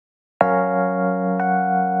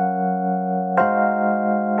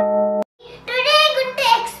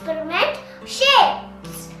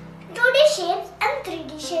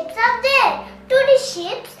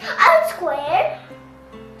shapes are square,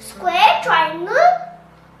 triangle,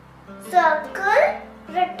 circle,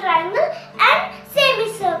 rectangle and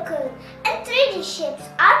semicircle. And 3D shapes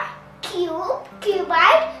are cube,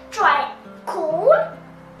 cuboid, cone,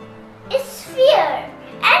 sphere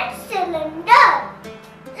and cylinder.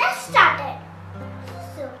 Let's start it.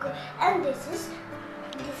 Circle, and this is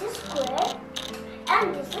square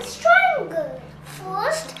and this is triangle.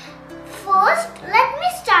 First let me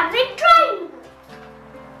start with triangle.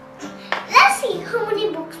 Let's see how many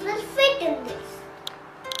books will fit in this.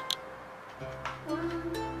 1,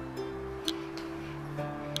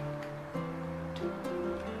 2,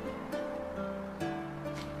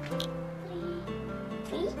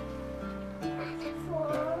 3, and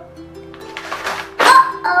 4.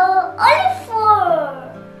 Only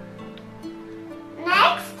 4.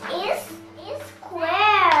 Next is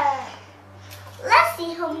square. Let's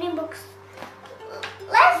see how many books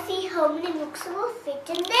will fit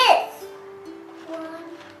in this. 1.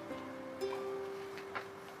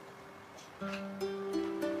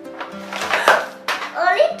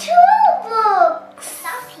 Only 2 books.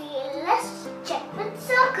 Now let's check with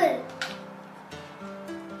circle.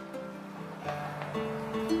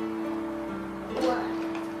 1.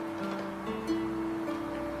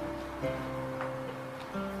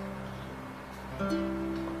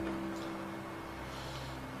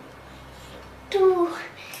 2.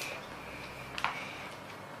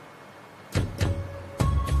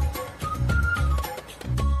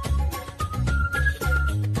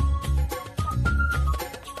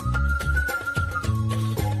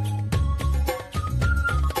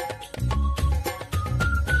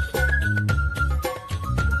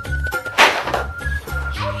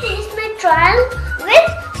 'I finished my triangle with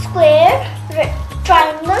square,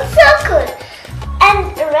 triangle, circle,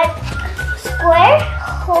 and square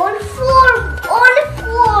hold only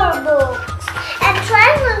 4 books, and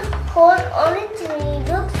triangle hold only 3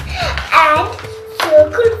 books, and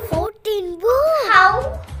circle 14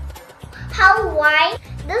 books. How wide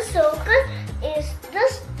the circle is the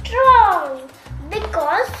strong?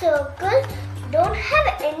 Because circle don't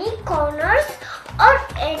have any corners or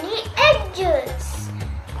any edges.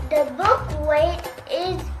 The book weight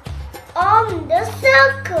is on the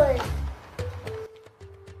circle.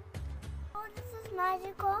 Oh, this is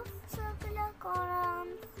magic of circular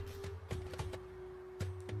columns.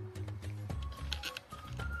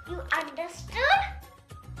 You understood?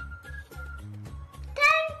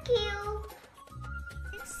 Thank you.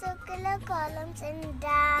 Circular columns in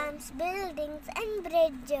dams, buildings and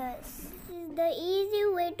bridges. This is the easy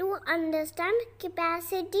way to understand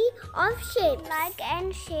capacity of shapes. Like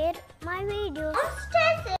and share my video.